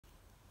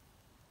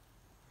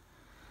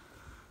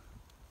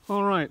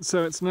Alright,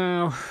 so it's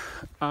now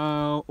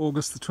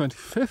August the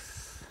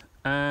 25th,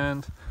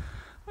 and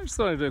I just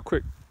thought I'd do a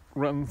quick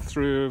run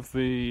through of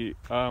the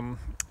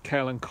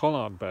kale and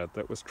collard bed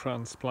that was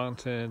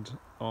transplanted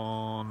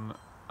on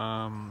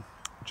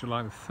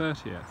July the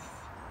 30th,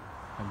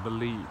 I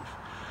believe.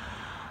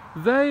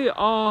 They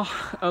are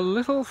a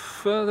little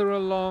further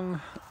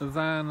along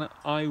than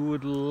I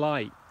would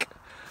like.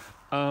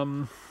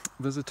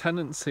 There's a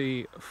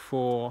tendency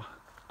for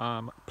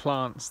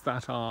plants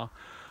that are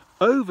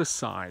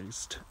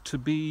oversized to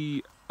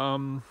be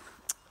and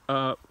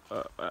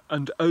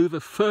over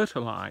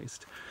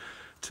fertilized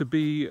to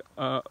be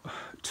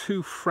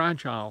too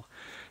fragile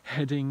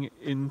heading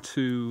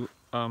into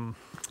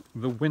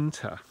the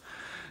winter.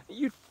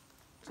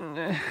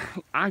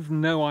 I've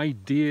no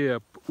idea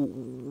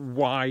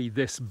why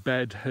this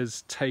bed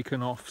has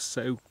taken off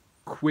so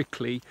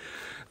quickly.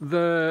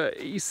 The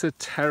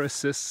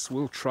esotericists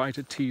will try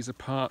to tease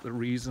apart the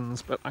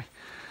reasons, but I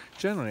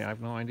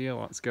have no idea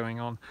what's going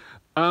on.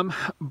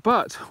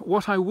 But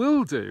what I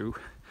will do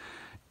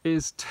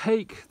is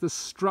take the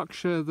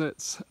structure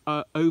that's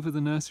over the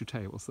nursery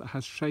tables that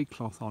has shade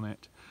cloth on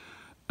it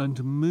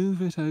and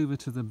move it over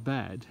to the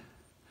bed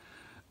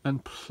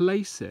and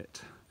place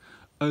it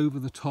over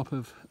the top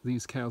of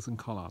these kales and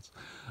collards,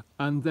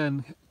 and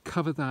then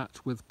cover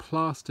that with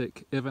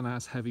plastic even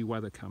as heavy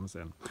weather comes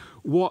in.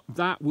 What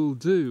that will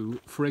do,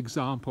 for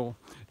example,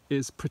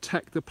 is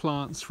protect the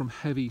plants from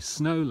heavy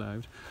snow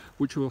load,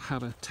 which will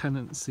have a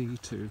tendency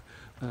to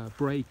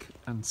break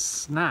and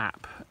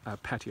snap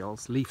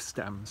petioles, leaf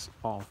stems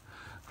of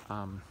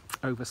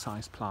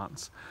oversized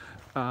plants.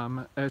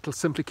 It'll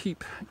simply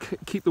keep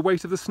the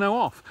weight of the snow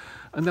off,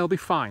 and they'll be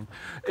fine.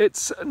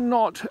 It's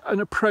not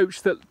an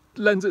approach that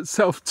lends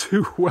itself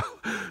too well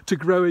to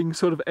growing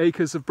sort of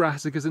acres of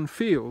brassicas in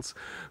fields,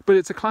 but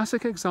it's a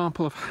classic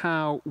example of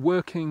how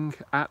working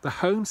at the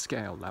home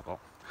scale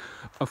level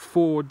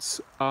affords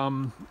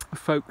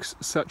folks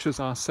such as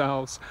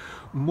ourselves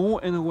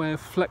more in a way of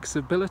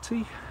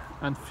flexibility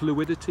and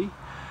fluidity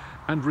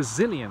and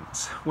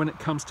resilience when it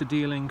comes to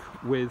dealing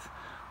with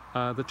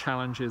the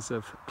challenges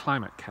of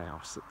climate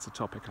chaos. It's a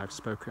topic I've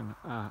spoken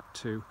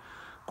to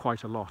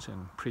quite a lot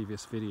in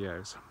previous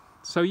videos.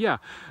 So yeah,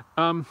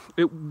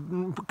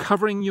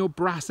 covering your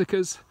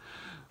brassicas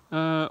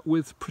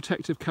with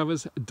protective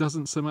covers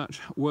doesn't so much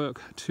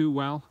work too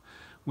well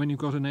when you've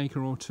got an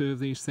acre or two of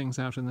these things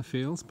out in the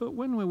fields, but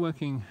when we're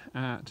working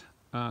at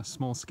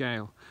small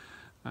scale,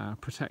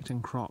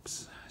 protecting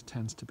crops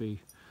tends to be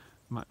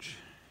much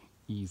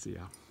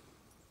easier.